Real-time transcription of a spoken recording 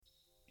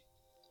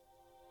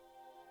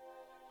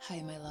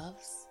Hi, my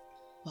loves.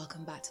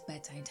 Welcome back to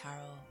Bedtime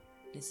Tarot.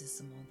 This is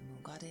Simone the Moon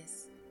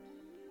Goddess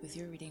with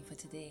your reading for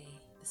today,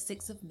 the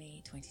 6th of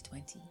May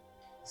 2020.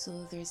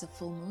 So there's a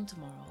full moon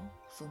tomorrow.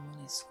 Full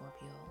moon is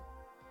Scorpio.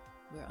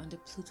 We're under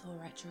Pluto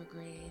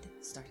retrograde,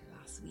 started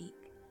last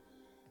week,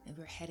 and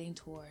we're heading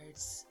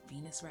towards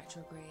Venus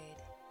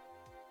retrograde,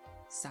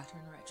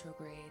 Saturn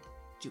retrograde,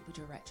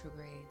 Jupiter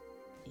retrograde,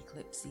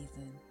 eclipse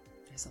season.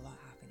 There's a lot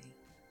happening.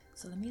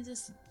 So let me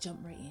just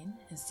jump right in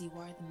and see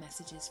what are the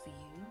messages for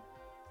you.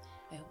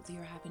 I hope that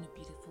you're having a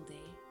beautiful day,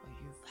 or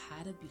you've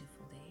had a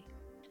beautiful day.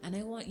 And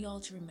I want y'all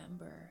to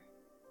remember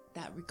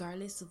that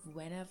regardless of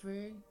whenever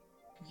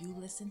you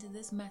listen to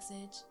this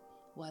message,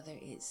 whether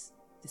it's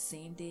the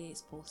same day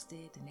it's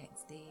posted, the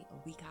next day,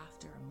 a week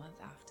after, a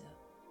month after,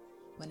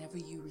 whenever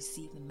you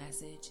receive the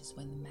message is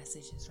when the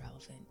message is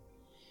relevant.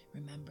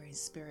 Remember, in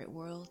spirit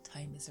world,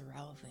 time is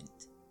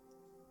irrelevant.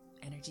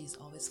 Energy is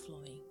always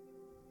flowing.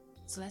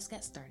 So let's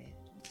get started.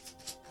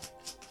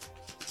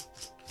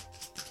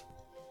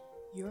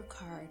 Your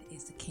card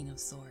is the King of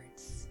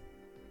Swords.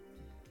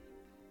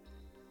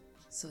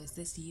 So is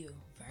this you?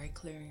 Very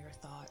clear in your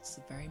thoughts,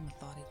 very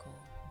methodical,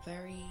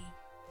 very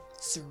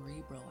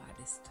cerebral at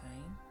this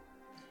time.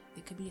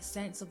 It could be a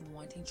sense of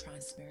wanting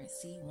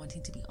transparency,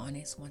 wanting to be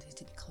honest, wanting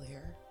to be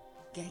clear,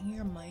 getting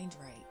your mind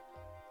right.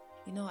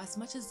 You know, as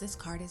much as this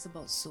card is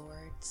about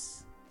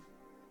swords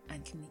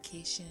and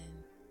communication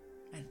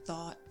and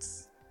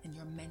thoughts and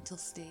your mental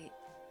state,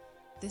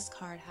 this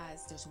card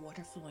there's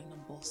water flowing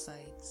on both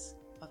sides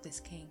of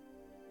this king.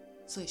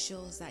 So it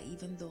shows that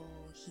even though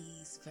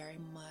he's very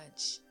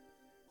much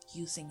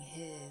using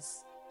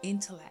his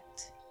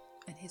intellect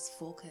and his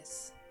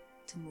focus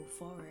to move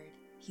forward,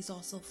 he's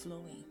also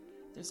flowing.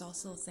 There's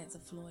also a sense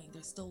of flowing.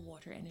 There's still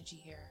water energy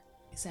here.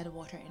 Instead of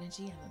water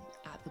energy, and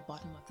at the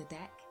bottom of the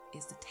deck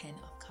is the 10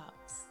 of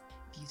Cups.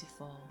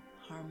 Beautiful,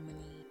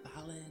 harmony,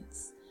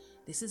 balance.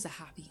 This is a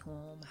happy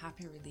home, a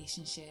happy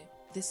relationship.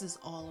 This is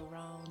all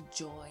around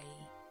joy.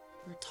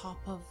 Your top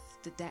of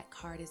the deck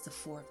card is the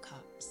 4 of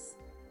Cups.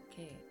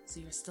 Okay, so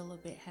you're still a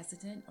bit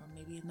hesitant, or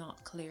maybe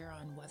not clear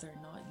on whether or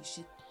not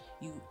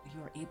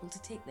you're able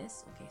to take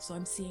this. Okay, so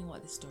I'm seeing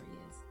what the story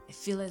is. I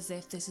feel as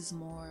if this is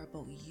more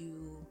about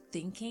you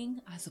thinking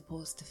as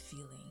opposed to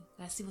feeling.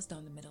 Let's see what's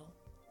down the middle.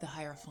 The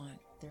Hierophant.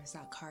 There's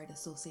that card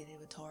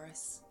associated with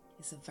Taurus.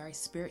 It's a very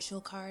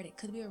spiritual card. It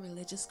could be a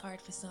religious card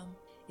for some.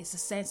 It's a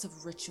sense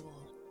of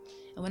ritual.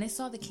 And when I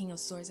saw the King of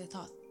Swords, I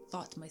thought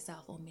to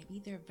myself, oh,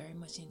 maybe they're very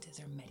much into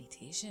their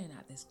meditation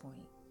at this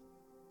point,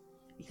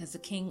 because the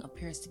king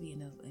appears to be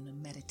in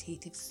a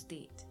meditative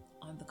state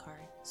on the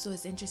card. So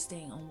it's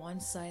interesting. On one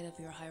side of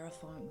your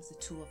Hierophant was the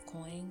 2 of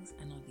Coins,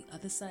 and on the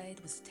other side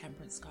was the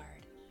Temperance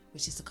card,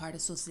 which is the card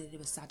associated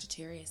with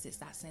Sagittarius. It's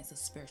that sense of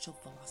spiritual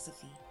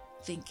philosophy,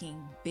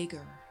 thinking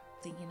bigger,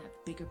 thinking at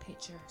the bigger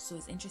picture. So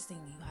it's interesting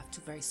that you have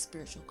two very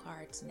spiritual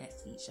cards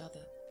next to each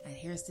other. And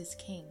here's this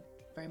king,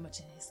 very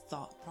much in his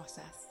thought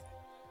process,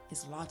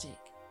 his logic,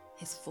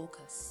 his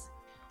focus.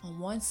 On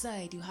one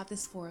side, you have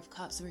this 4 of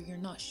Cups where you're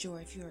not sure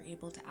if you're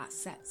able to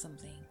accept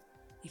something,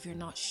 if you're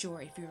not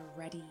sure if you're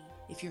ready,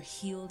 if you're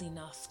healed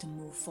enough to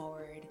move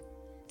forward,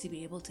 to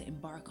be able to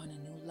embark on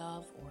a new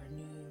love or a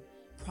new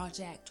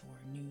project or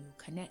a new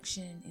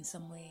connection in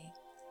some way.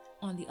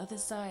 On the other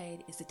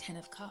side is the 10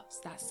 of Cups,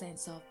 that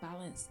sense of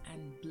balance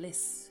and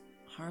bliss,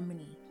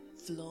 harmony,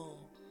 flow,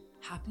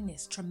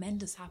 happiness,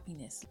 tremendous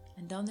happiness.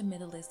 And down the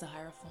middle is the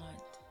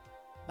Hierophant,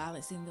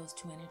 balancing those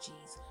two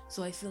energies.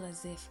 So I feel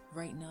as if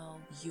right now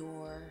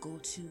your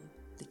go-to,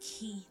 the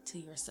key to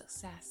your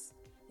success,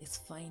 is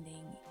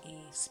finding a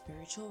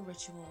spiritual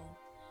ritual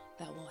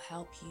that will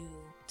help you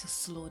to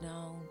slow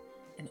down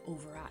an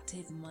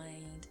overactive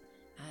mind,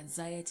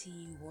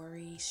 anxiety,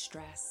 worry,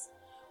 stress,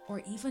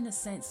 or even a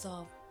sense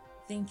of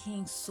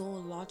thinking so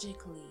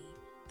logically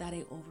that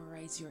it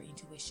overrides your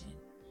intuition,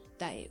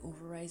 that it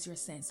overrides your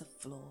sense of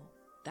flow,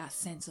 that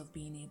sense of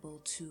being able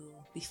to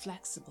be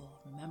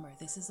flexible. Remember,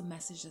 this is a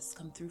message that's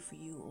come through for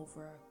you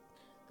over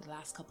the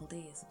last couple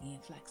days, being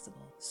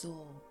flexible.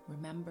 So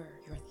remember,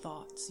 your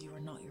thoughts, you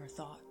are not your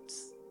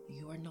thoughts.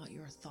 You are not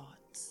your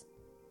thoughts.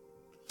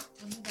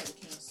 Tell me about the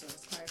King of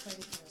Swords. Clarify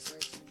the King of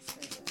Swords for me,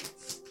 spirit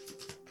guides.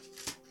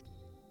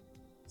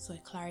 So I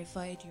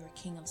clarified your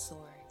King of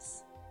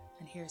Swords.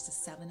 And here's the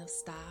 7 of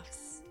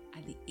Staffs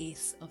and the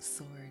Ace of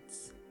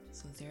Swords.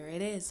 So there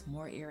it is,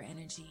 more air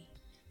energy.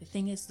 The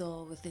thing is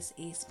though, with this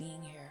ace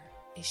being here,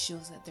 it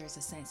shows that there's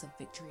a sense of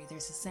victory.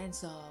 There's a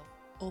sense of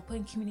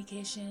open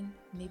communication.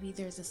 Maybe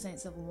there's a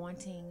sense of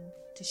wanting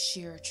to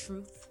share a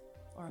truth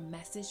or a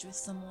message with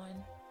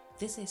someone.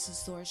 This Ace of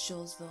Swords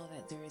shows though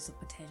that there is a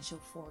potential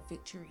for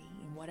victory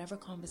in whatever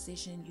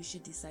conversation you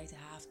should decide to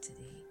have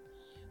today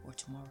or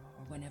tomorrow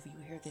or whenever you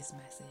hear this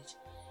message.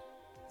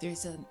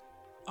 There's an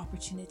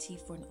opportunity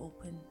for an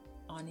open,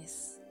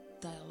 honest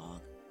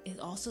dialogue. It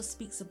also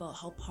speaks about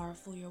how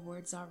powerful your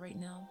words are right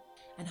now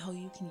and how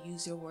you can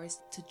use your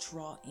words to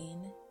draw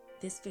in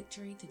this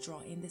victory, to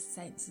draw in this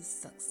sense of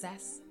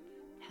success,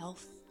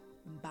 health,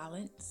 and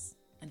balance,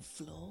 and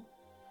flow.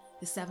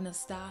 The Seven of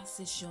Staffs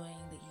is showing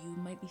that you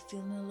might be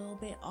feeling a little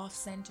bit off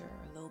center,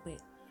 a little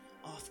bit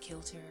off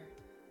kilter.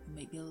 You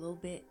might be a little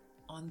bit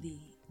on the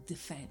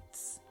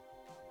defense.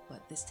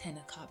 But this Ten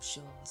of Cups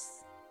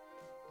shows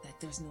that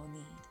there's no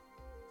need.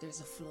 There's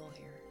a flow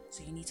here.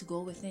 So you need to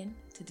go within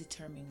to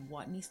determine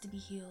what needs to be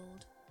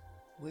healed.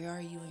 Where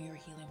are you in your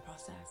healing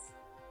process?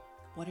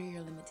 What are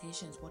your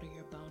limitations? What are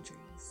your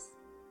boundaries?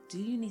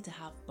 Do you need to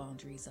have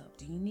boundaries up?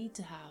 Do you need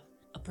to have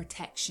a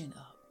protection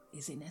up?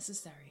 Is it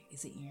necessary?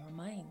 Is it in your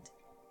mind?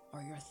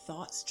 Are your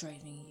thoughts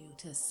driving you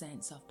to a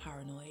sense of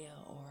paranoia?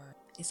 Or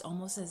it's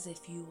almost as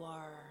if you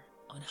are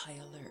on high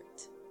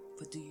alert.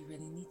 But do you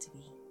really need to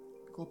be?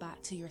 Go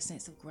back to your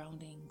sense of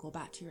grounding. Go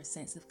back to your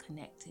sense of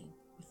connecting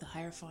with the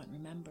Hierophant.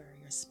 Remember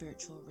your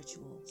spiritual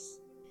rituals.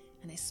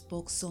 And I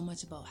spoke so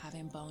much about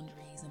having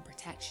boundaries and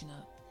protection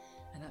up.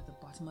 And at the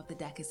bottom of the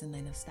deck is the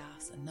Nine of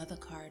Staffs. Another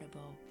card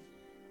about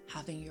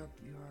having your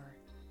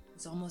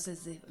it's almost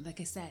as if, like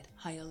I said,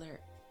 high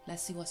alert.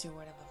 Let's see what's your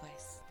word of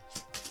advice.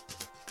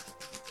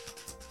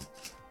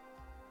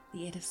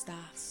 The Eight of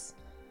Staffs.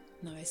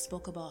 Now I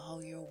spoke about how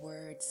your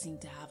words seem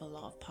to have a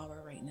lot of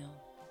power right now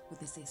with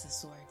this Ace of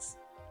Swords.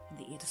 And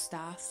the Eight of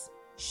Staffs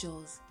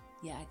shows,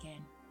 yet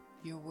again,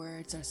 your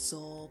words are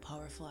so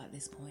powerful at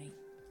this point.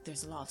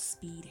 There's a lot of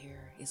speed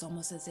here. It's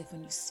almost as if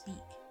when you speak,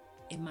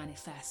 it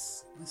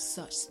manifests with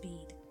such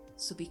speed.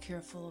 So be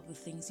careful of the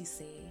things you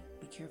say.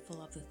 Be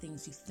careful of the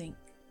things you think.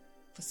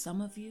 For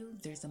some of you,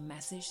 there's a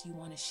message you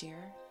want to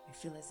share. I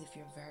feel as if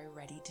you're very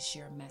ready to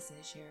share a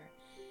message here.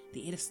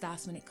 The Eight of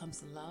Staffs, when it comes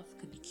to love,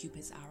 could be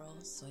Cupid's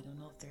arrows. So I don't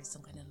know if there's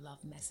some kind of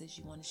love message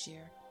you want to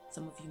share.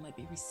 Some of you might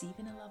be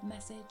receiving a love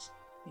message.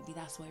 Maybe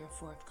that's why your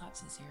Four of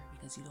Cups is here,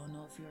 because you don't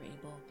know if you're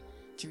able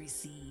to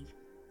receive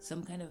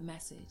some kind of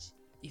message.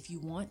 If you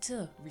want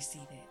to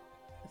receive it,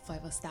 the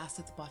Five of Staffs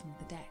at the bottom of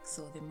the deck.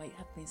 So there might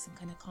have been some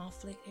kind of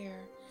conflict here,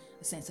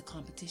 a sense of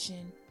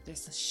competition.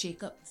 There's a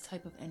shake-up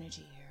type of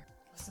energy here.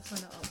 What's the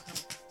final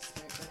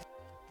outcome?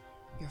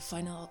 Your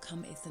final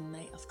outcome is the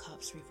Knight of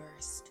Cups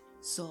reversed.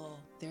 So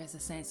there's a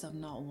sense of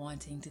not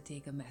wanting to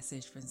take a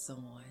message from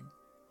someone,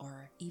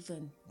 or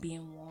even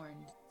being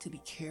warned to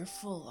be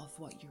careful of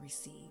what you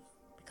receive.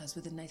 Because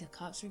with the Knight of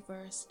Cups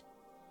reversed,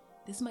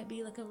 this might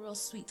be like a real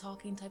sweet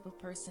talking type of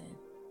person.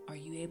 Are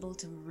you able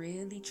to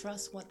really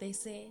trust what they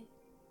say?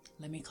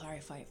 Let me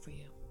clarify it for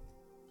you.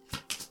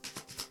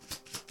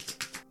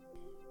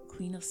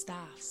 Queen of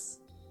Staffs.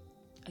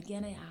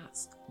 Again, I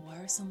ask, why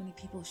are so many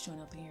people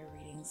showing up in your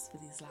readings for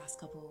these last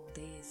couple of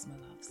days, my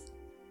loves?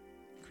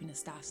 Queen of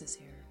Staffs is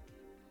here.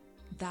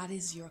 That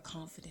is your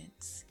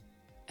confidence.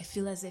 I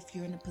feel as if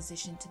you're in a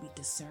position to be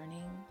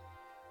discerning,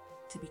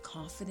 to be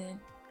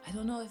confident. I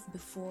don't know if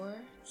before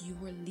you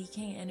were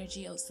leaking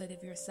energy outside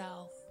of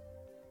yourself.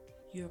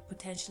 You're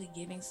potentially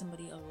giving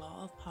somebody a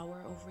lot of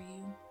power over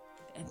you,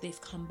 and they've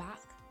come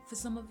back for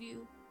some of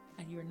you,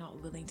 and you're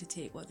not willing to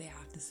take what they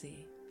have to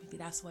say. Maybe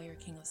that's why your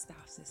King of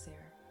Staffs is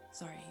there.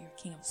 Sorry, your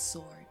King of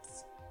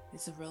Swords.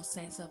 It's a real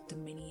sense of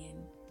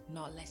dominion,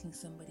 not letting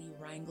somebody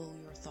wrangle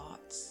your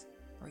thoughts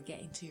or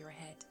get into your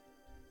head.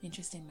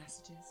 Interesting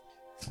messages.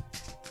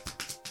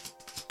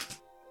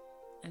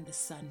 And the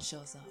sun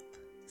shows up.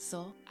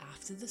 So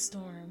after the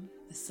storm,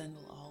 the sun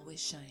will always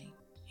shine.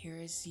 Here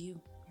is you,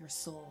 your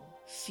soul,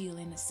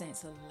 feeling a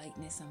sense of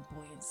lightness and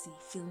buoyancy,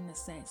 feeling a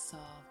sense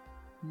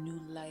of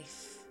new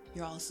life.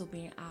 You're also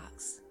being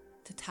asked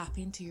to tap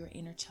into your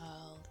inner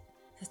child,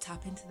 to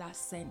tap into that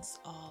sense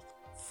of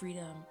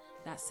freedom,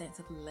 that sense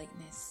of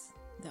lightness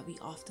that we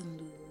often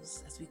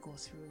lose as we go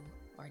through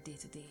our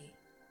day-to-day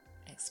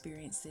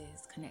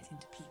experiences, connecting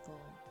to people.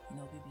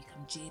 We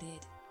become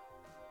jaded.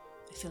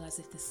 I feel as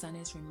if the sun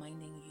is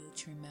reminding you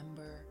to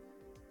remember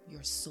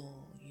your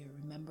soul,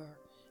 remember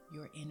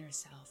your inner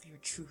self, your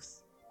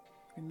truth.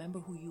 Remember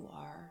who you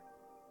are.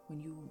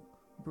 When you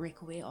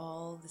break away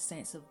all the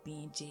sense of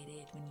being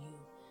jaded, when you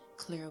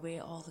clear away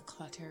all the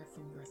clutter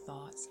from your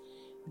thoughts,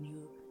 when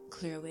you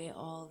clear away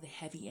all the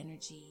heavy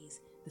energies,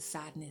 the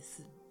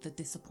sadness, the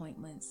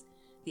disappointments,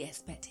 the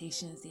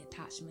expectations, the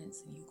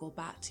attachments, and you go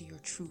back to your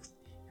truth,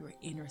 your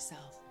inner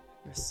self,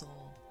 your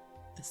soul,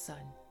 the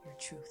sun, your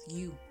truth,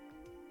 you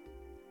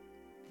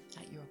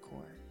at your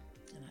core.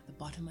 And at the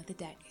bottom of the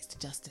deck is the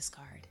Justice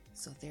card.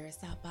 So there is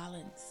that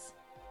balance.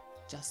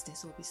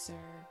 Justice will be served.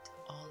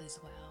 All is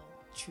well.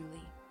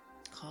 Truly,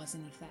 cause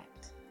and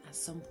effect. At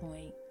some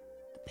point,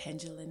 the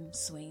pendulum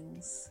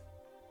swings.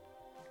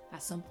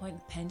 At some point,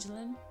 the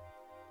pendulum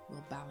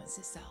will balance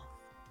itself.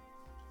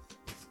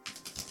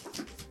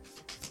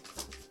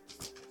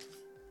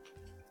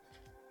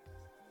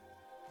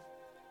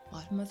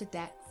 Bottom of the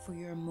deck for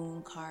your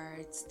moon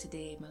cards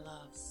today, my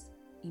loves.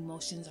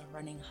 Emotions are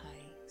running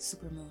high.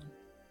 Super moon.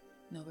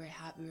 Now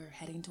we're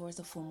heading towards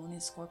the full moon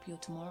in Scorpio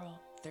tomorrow,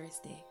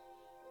 Thursday,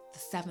 the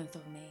 7th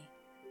of May.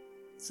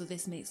 So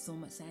this makes so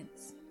much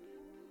sense.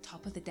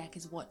 Top of the deck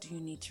is, what do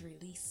you need to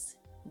release?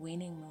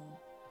 Waning moon.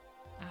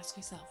 Ask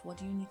yourself, what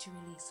do you need to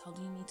release? How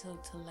do you need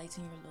to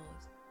lighten your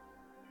load?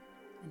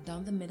 And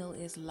down the middle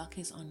is, luck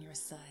is on your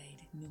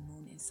side. New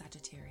moon in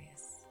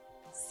Sagittarius.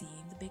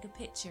 Seeing the bigger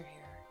picture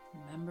here.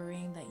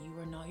 remembering that you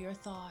are not your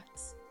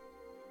thoughts,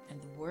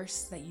 and the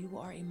worst that you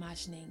are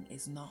imagining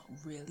is not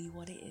really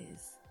what it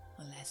is,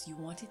 unless you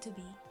want it to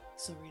be.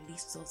 So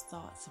release those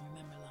thoughts and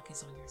remember luck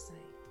is on your side.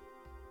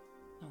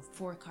 Now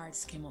 4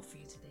 cards came up for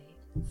you today.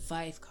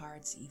 5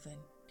 cards even.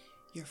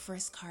 Your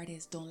first card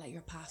is don't let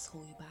your past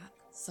hold you back,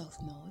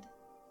 South Node.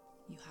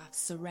 You have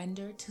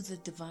surrender to the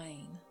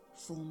divine,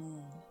 full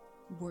moon.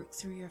 Work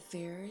through your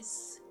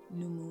fears,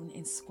 new moon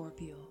in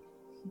Scorpio.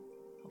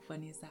 How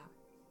funny is that?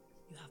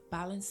 You have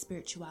balanced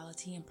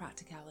spirituality and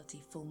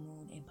practicality, full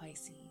moon in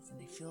Pisces.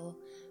 And I feel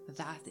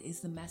that is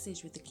the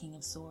message with the King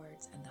of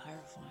Swords and the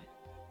Hierophant.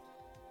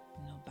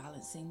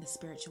 Balancing the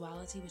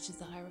spirituality, which is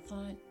the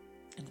Hierophant,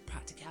 and the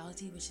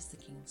practicality, which is the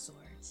King of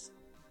Swords.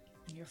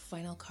 And your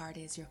final card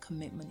is your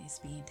commitment is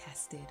being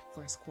tested,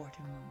 first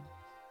quarter moon.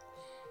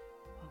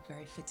 Oh,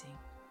 very fitting.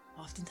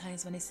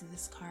 Oftentimes when I see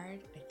this card,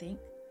 I think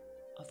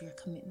of your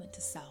commitment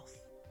to self.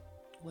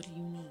 What do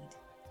you need?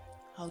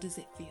 How does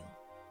it feel?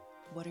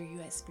 What are you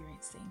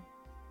experiencing?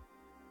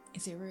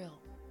 Is it real?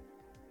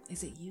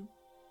 Is it you?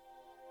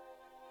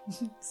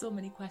 So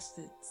many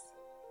questions.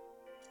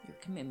 Your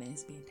commitment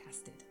is being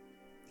tested.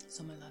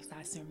 So my love,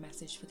 that's your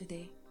message for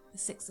today, the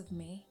 6th of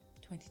May,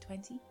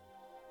 2020.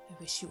 I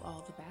wish you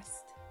all the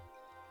best.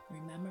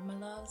 Remember, my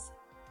loves,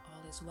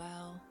 all is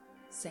well.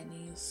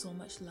 Sending you so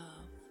much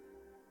love.